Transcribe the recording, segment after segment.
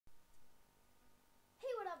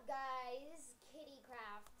guys,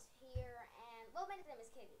 KittyCraft here, and well, my name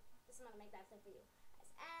is Kitty. Just want to make that clear for you guys.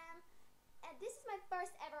 And this is my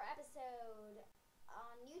first ever episode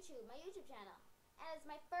on YouTube, my YouTube channel, and it's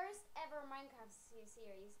my first ever Minecraft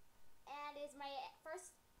series, and it's my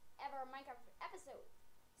first ever Minecraft episode.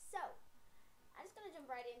 So I'm just gonna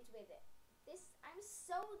jump right into it. I'm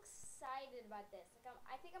so excited about this.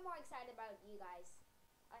 I think I'm more excited about you guys.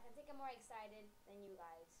 I think I'm more excited than you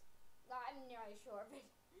guys. Well, I'm not really sure, but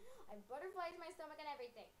I have butterflies in my stomach and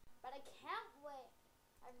everything. But I can't wait.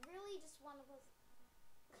 I really just want to.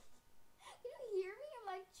 Can you hear me? I'm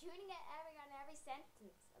like tuning at every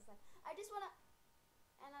sentence. I just wanna,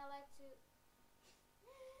 and I like to.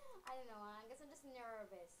 I don't know. I guess I'm just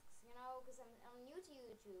nervous, because I'm new to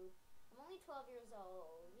YouTube. I'm only 12 years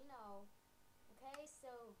old, Okay,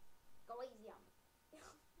 so go easy on me.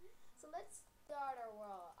 So let's start our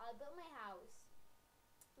world. I built my house.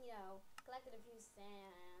 Collected a few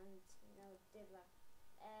sand. Did that.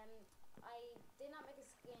 I did not make a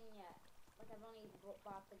skin yet. Like, I've only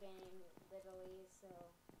bought the game literally, so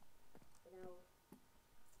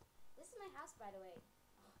this is my house, by the way.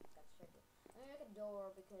 Oh, got distracted. Let me make a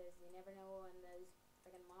door because you never know when those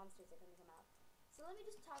freaking monsters are gonna come out. So let me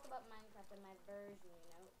just talk about Minecraft and my version,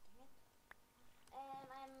 Dang it. And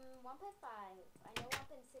I'm 1.5. I know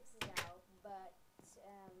 1.6 is out, but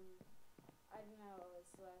I don't know.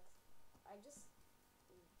 It's like I just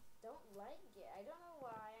don't like it. I don't know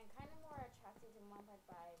why. I'm kind of more attracted to 1.5.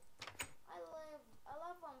 I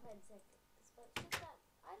love 1.6, but it's just that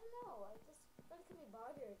I don't know. I just really couldn't be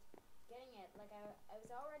bothered getting it. Like I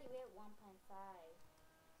was already with 1.5.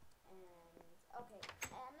 And okay,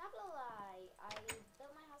 I'm not gonna lie, I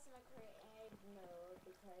built my house in a creative mode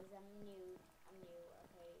because I'm new,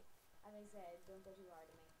 okay? As I said, don't go too hard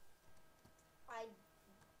on me. I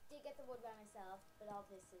did get the wood by myself, but all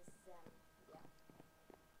this is, yeah.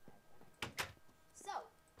 So,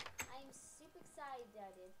 I'm super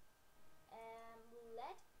excited.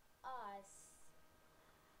 Let us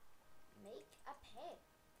make a pick.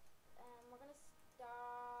 We're gonna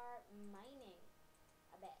start mining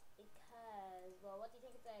a bit because, well, what do you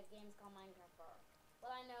think the game's called Minecraft for?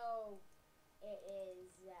 Well, I know it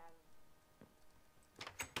is,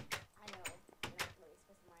 I know you're not really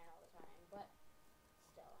supposed to mine all the time, but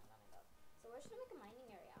still, I'm gonna go. So where should I make a mining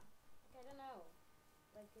area? Like, I don't know.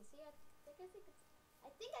 Like, see, I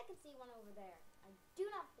think I can see one over there. I do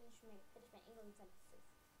not finish my English sentences.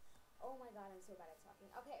 Oh my god, I'm so bad at talking.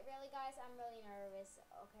 Okay, really, guys, I'm really nervous,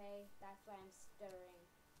 okay? That's why I'm stuttering.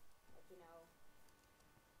 Like,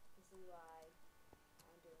 this is why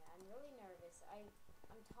I'm doing it. I'm really nervous. I'm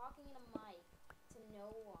talking in a mic to no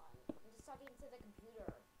one. I'm just talking to the computer.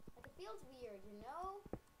 Like, it feels weird,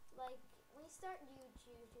 Like, when you start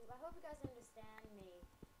YouTube, I hope you guys understand me.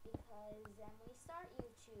 Because when you start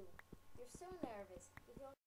YouTube, you're so nervous. You feel